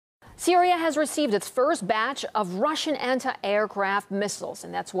Syria has received its first batch of Russian anti-aircraft missiles,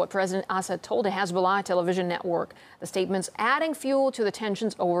 and that's what President Assad told the Hezbollah television network. The statement's adding fuel to the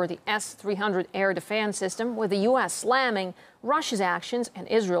tensions over the S-300 air defense system, with the U.S. slamming Russia's actions and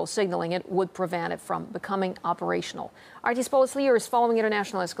Israel signaling it would prevent it from becoming operational. RT's Paul Lear is following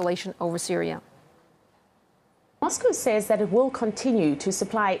international escalation over Syria. Moscow says that it will continue to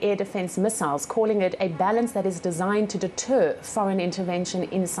supply air defense missiles, calling it a balance that is designed to deter foreign intervention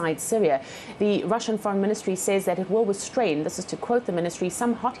inside Syria. The Russian Foreign Ministry says that it will restrain, this is to quote the ministry,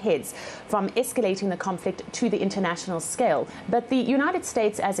 some hotheads from escalating the conflict to the international scale. But the United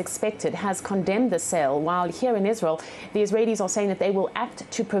States, as expected, has condemned the sale, while here in Israel, the Israelis are saying that they will act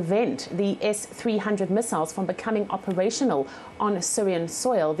to prevent the S-300 missiles from becoming operational on Syrian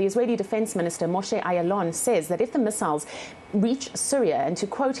soil. The Israeli Defense Minister Moshe Ayalon says that if the missiles reach Syria, and to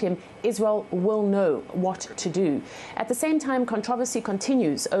quote him, Israel will know what to do. At the same time, controversy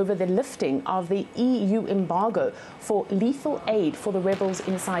continues over the lifting of the EU embargo for lethal aid for the rebels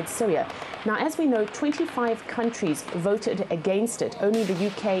inside Syria. Now, as we know, 25 countries voted against it. Only the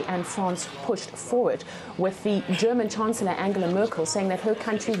UK and France pushed for it, with the German Chancellor Angela Merkel saying that her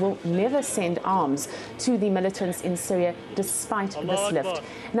country will never send arms to the militants in Syria despite this lift.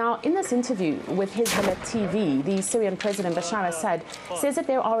 Now, in this interview with Hezbollah TV, the Syrian President Bashar Assad says that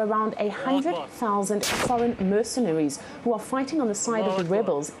there are around 100,000 foreign mercenaries who are fighting on the side of the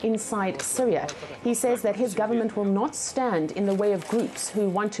rebels inside Syria. He says that his government will not stand in the way of groups who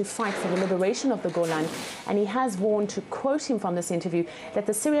want to fight for the liberation of the Golan, and he has warned, to quote him from this interview, that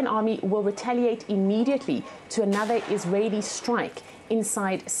the Syrian army will retaliate immediately to another Israeli strike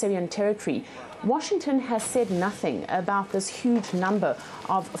inside Syrian territory. Washington has said nothing about this huge number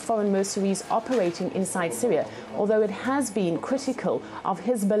of foreign mercenaries operating inside Syria, although it has been critical of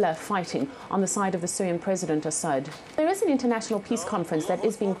Hezbollah fighting on the side of the Syrian President Assad. There is an international peace conference that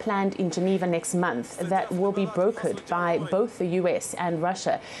is being planned in Geneva next month that will be brokered by both the US and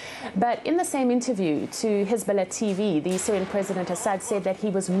Russia. But in the same interview to Hezbollah TV, the Syrian President Assad said that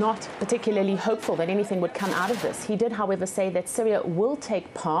he was not particularly hopeful that anything would come out of this. He did, however, say that Syria will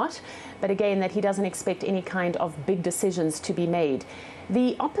take part, but again that he doesn't expect any kind of big decisions to be made.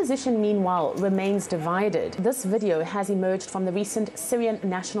 The opposition, meanwhile, remains divided. This video has emerged from the recent Syrian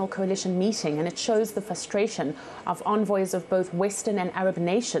National Coalition meeting, and it shows the frustration of envoys of both Western and Arab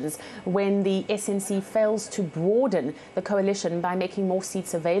nations when the SNC fails to broaden the coalition by making more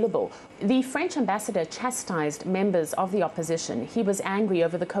seats available. The French ambassador chastised members of the opposition. He was angry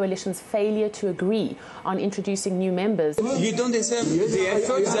over the coalition's failure to agree on introducing new members. You don't deserve the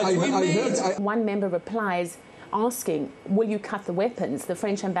efforts that we made. One member replies, asking, will you cut the weapons? The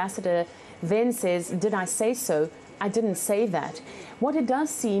French ambassador then says, did I say so? I didn't say that. What it does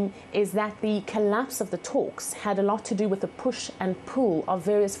seem is that the collapse of the talks had a lot to do with the push and pull of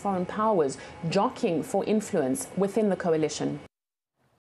various foreign powers jockeying for influence within the coalition.